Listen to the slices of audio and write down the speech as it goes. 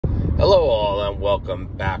Hello all and welcome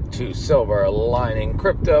back to Silver Lining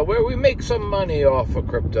Crypto, where we make some money off of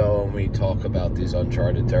crypto and we talk about these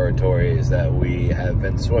uncharted territories that we have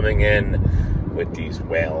been swimming in with these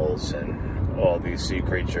whales and all these sea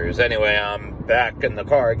creatures. Anyway, I'm back in the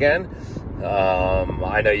car again.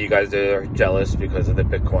 I know you guys are jealous because of the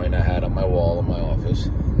Bitcoin I had on my wall in my office.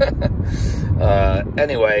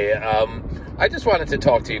 Anyway, I just wanted to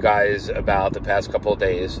talk to you guys about the past couple of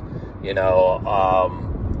days.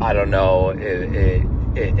 I don't know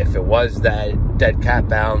if it was that dead cat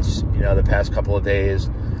bounce, the past couple of days.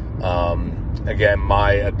 Again,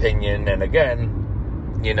 my opinion, and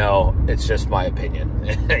again, it's just my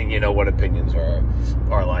opinion. You know what opinions are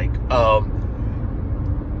like.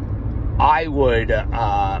 I would,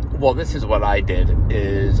 this is what I did,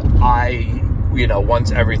 is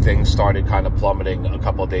once everything started kind of plummeting a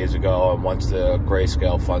couple of days ago, and once the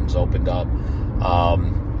Grayscale funds opened up,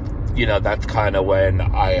 that's kind of when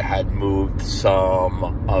I had moved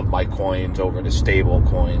some of my coins over to stable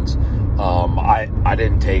coins. I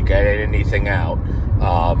didn't take anything out.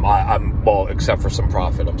 Except for some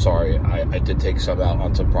profit. I'm sorry. I did take some out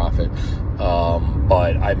on some profit.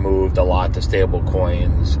 But I moved a lot to stable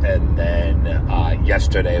coins. And then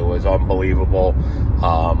yesterday was unbelievable.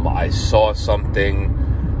 I saw something.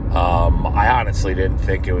 I honestly didn't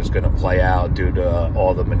think it was going to play out due to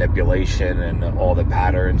all the manipulation and all the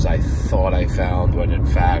patterns I thought I found, when in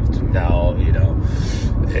fact, no,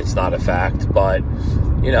 it's not a fact. But,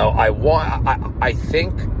 I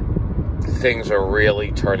think things are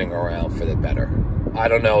really turning around for the better. I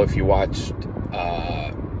don't know if you watched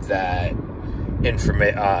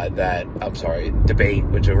debate,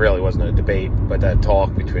 which it really wasn't a debate, but that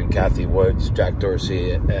talk between Cathie Woods, Jack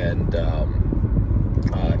Dorsey, and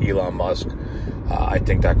Elon Musk. I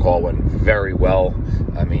think that call went very well.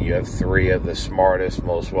 I mean, you have three of the smartest,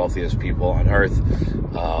 most wealthiest people on earth,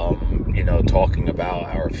 talking about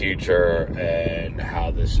our future and how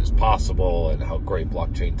this is possible and how great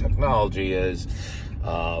blockchain technology is.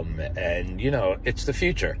 It's the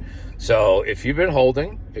future. So if you've been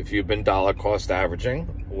holding, if you've been dollar cost averaging,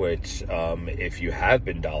 which if you have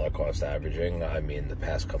been dollar cost averaging, I mean, the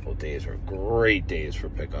past couple of days were great days for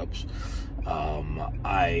pickups.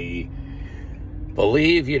 I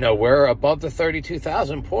believe, we're above the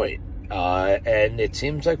 32,000 point. And it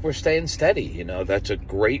seems like we're staying steady. That's a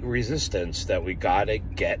great resistance that we got to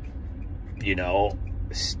get,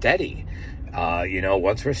 steady.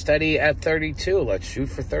 Once we're steady at 32, let's shoot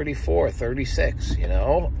for 34, 36,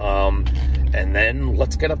 and then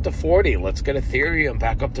let's get up to 40. Let's get Ethereum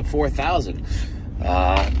back up to 4,000.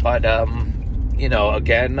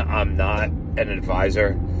 Again, I'm not an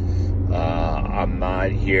advisor. I'm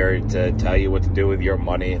not here to tell you what to do with your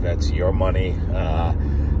money. That's your money.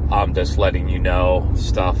 I'm just letting you know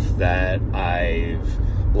stuff that I've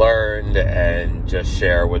learned and just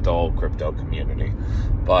share with the whole crypto community.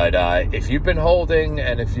 But if you've been holding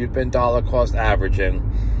and if you've been dollar cost averaging,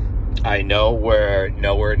 I know we're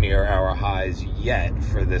nowhere near our highs yet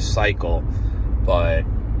for this cycle, but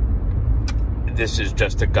this is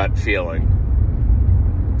just a gut feeling.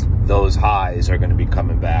 Those highs are going to be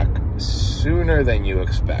coming back sooner than you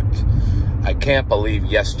expect. I can't believe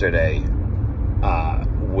yesterday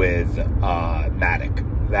with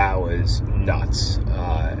Matic. That was nuts.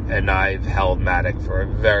 And I've held Matic for a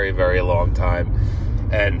very, very long time.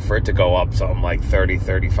 And for it to go up something like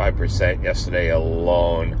 35% yesterday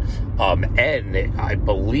alone, and I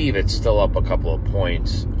believe it's still up a couple of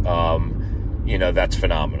points, that's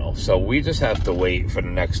phenomenal. So we just have to wait for the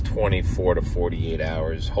next 24 to 48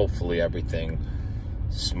 hours. Hopefully everything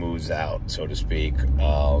smooths out, so to speak,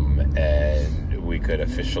 and we could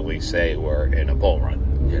officially say we're in a bull run,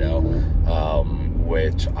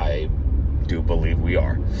 which I do believe we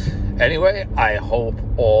are. Anyway, I hope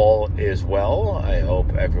all is well. I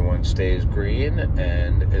hope everyone stays green,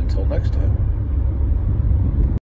 and until next time.